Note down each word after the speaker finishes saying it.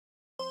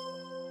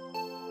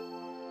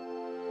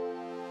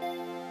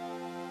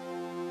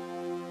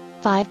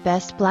5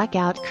 Best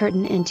Blackout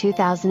Curtain in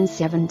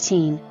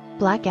 2017.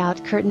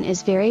 Blackout curtain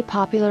is very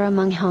popular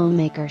among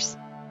homemakers.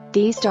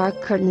 These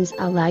dark curtains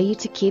allow you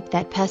to keep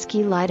that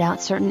pesky light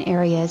out certain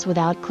areas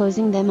without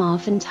closing them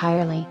off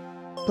entirely.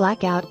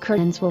 Blackout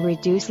curtains will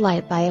reduce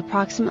light by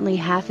approximately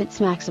half its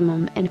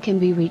maximum and can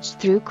be reached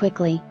through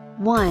quickly.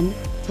 1.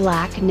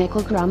 Black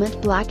Nickel Grommet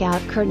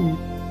Blackout Curtain.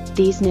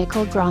 These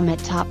Nickel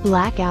Grommet top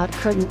blackout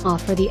curtain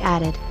offer the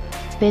added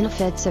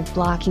benefits of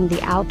blocking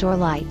the outdoor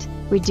light,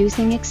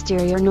 reducing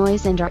exterior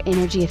noise, and are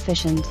energy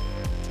efficient.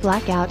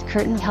 Blackout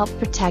curtain help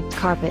protect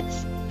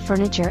carpets,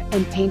 furniture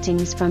and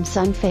paintings from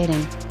sun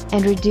fading,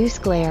 and reduce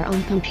glare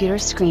on computer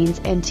screens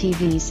and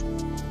TVs.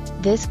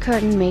 This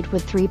curtain made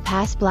with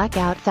 3-pass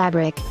blackout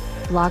fabric,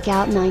 block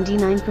out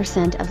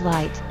 99% of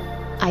light.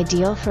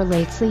 Ideal for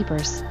late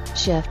sleepers,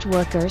 shift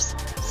workers,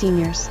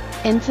 seniors,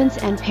 infants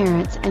and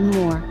parents and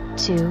more.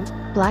 2.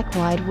 Black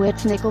Wide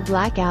Width Nickel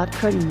Blackout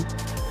Curtain.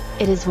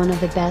 It is one of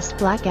the best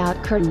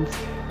blackout curtains.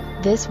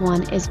 This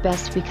one is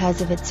best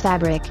because of its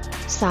fabric,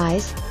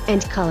 size,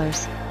 and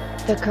colors.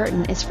 The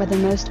curtain is for the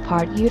most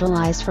part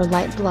utilized for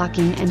light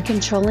blocking and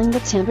controlling the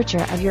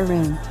temperature of your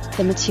room.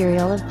 The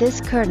material of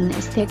this curtain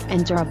is thick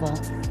and durable.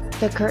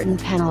 The curtain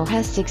panel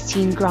has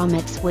 16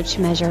 grommets which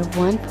measure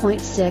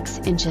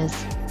 1.6 inches.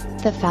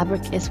 The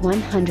fabric is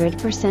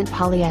 100%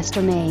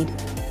 polyester made.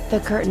 The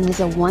curtain is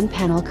a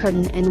 1-panel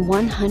curtain and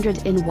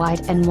 100 in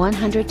wide and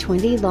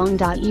 120 long.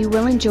 You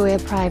will enjoy a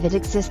private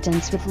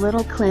existence with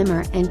little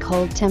climber and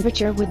cold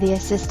temperature with the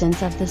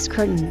assistance of this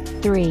curtain.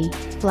 3.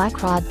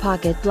 Black Rod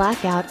Pocket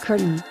Blackout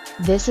Curtain.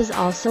 This is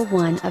also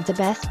one of the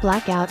best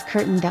blackout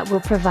curtain that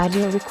will provide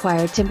your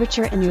required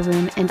temperature in your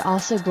room and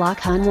also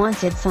block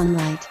unwanted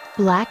sunlight.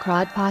 Black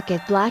Rod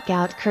Pocket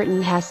Blackout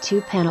Curtain has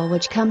 2-panel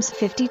which comes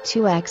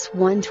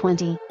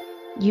 52x120.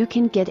 You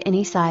can get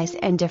any size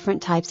and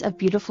different types of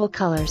beautiful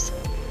colors.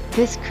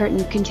 This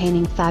curtain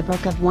containing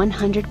fabric of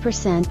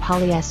 100%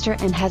 polyester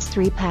and has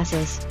 3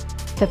 passes.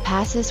 The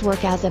passes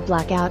work as a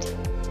blackout.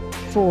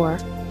 4.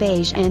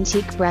 Beige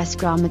Antique Breast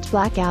Grommet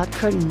Blackout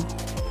Curtain.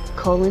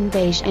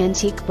 Beige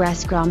Antique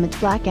Breast Grommet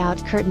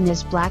Blackout Curtain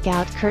is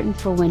blackout curtain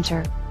for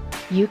winter.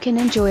 You can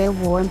enjoy a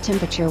warm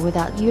temperature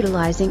without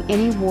utilizing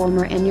any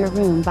warmer in your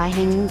room by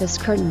hanging this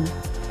curtain.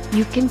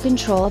 You can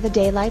control the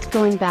daylight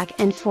going back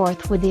and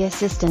forth with the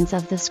assistance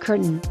of this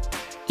curtain.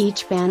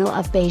 Each panel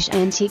of beige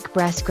antique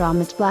breast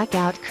grommet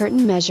blackout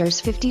curtain measures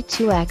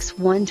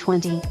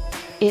 52x120.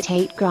 It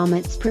 8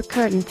 grommets per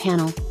curtain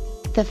panel.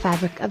 The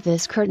fabric of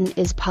this curtain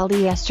is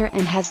polyester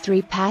and has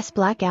 3-pass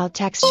blackout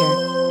texture.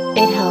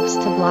 It helps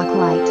to block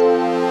light. 5.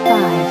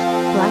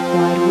 Black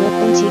Wide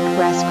Width Antique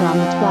Breast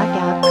Grommet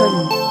Blackout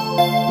Curtain.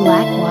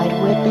 Black Wide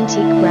Width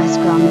Antique Breast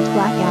Grommet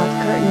Blackout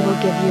Curtain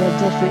will give you a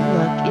different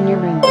look in your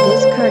room.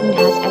 This curtain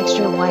has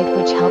extra wide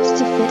which helps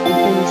to fit in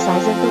any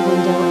size of the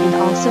window and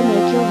also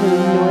make your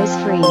room noise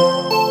free.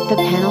 The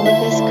panel of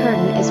this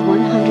curtain is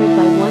 100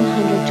 by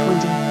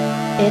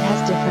 120. It has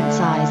different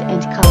size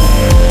and color.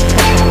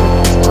 The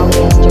fabric is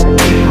polyester and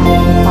high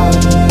in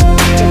quality.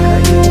 The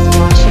curtain is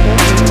washable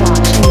in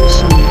washing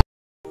machine.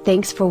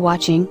 Thanks for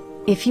watching.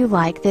 If you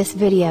like this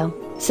video,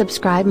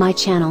 subscribe my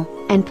channel,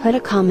 and put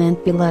a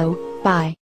comment below. Bye.